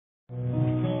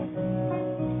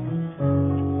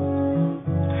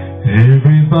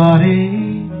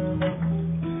Everybody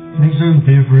sings a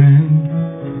different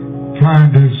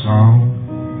kind of song.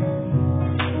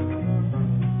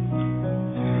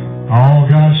 All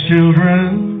God's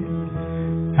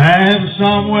children have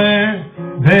somewhere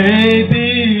they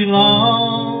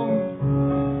belong.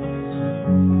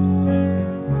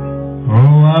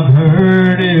 Oh, I've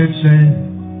heard it said,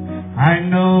 I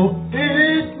know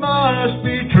it must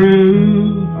be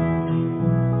true.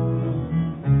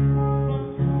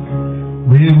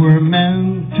 We were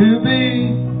meant to be,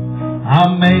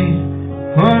 I'm made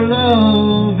for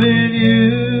loving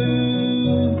you.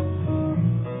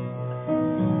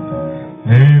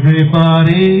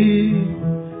 Everybody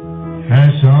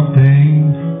has something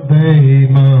they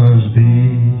must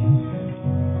be.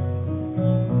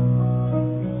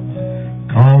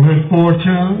 Call it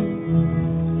fortune,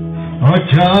 or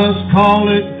just call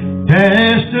it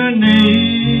destiny.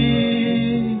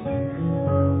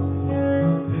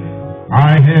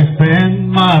 I have spent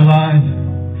my life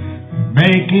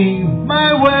making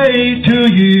my way to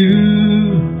you.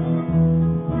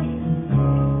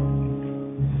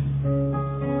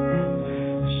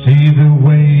 See the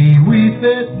way we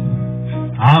fit,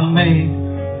 I'm made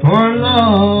for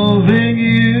loving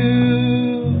you.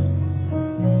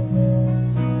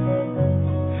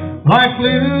 Like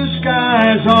blue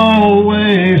skies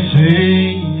always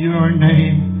sing your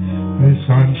name with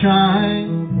sunshine.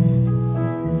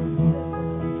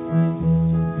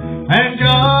 And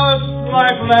just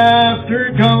like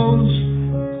laughter goes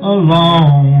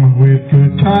along with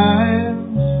good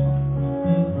times,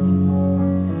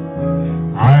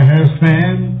 I have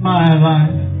spent my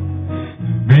life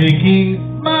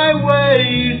making my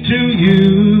way to you.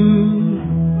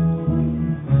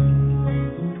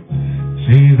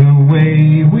 See the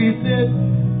way we fit,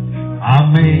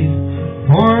 I'm made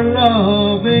for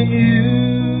loving you.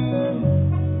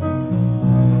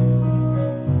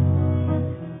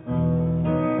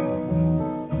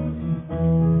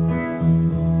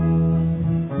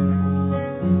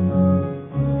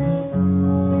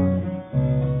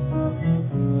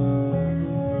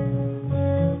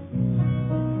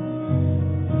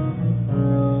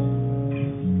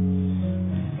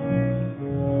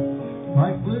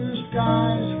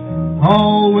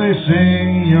 Always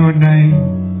sing your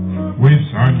name with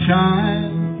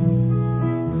sunshine.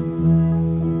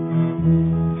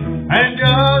 And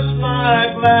just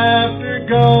like laughter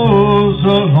goes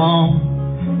along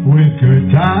with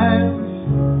good times,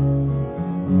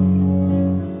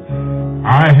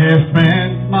 I have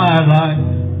spent my life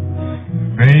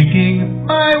making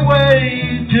my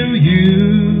way to you.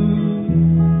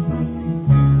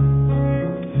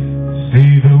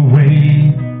 See the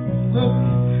way, look,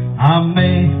 I'm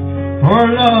made for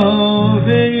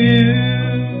loving you.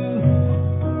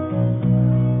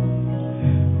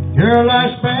 Girl,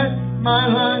 I spent my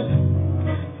life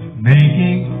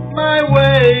making my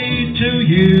way to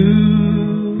you.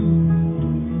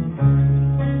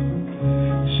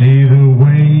 See the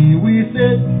way we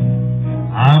fit,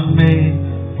 I'm made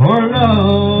for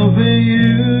loving you.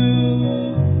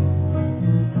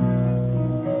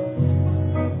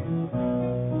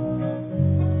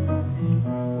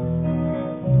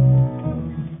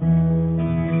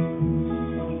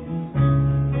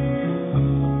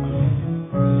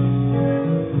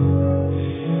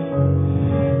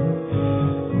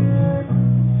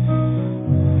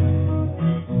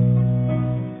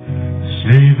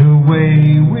 See the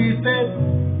way we fit,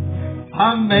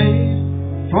 I'm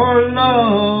made for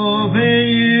loving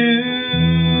you.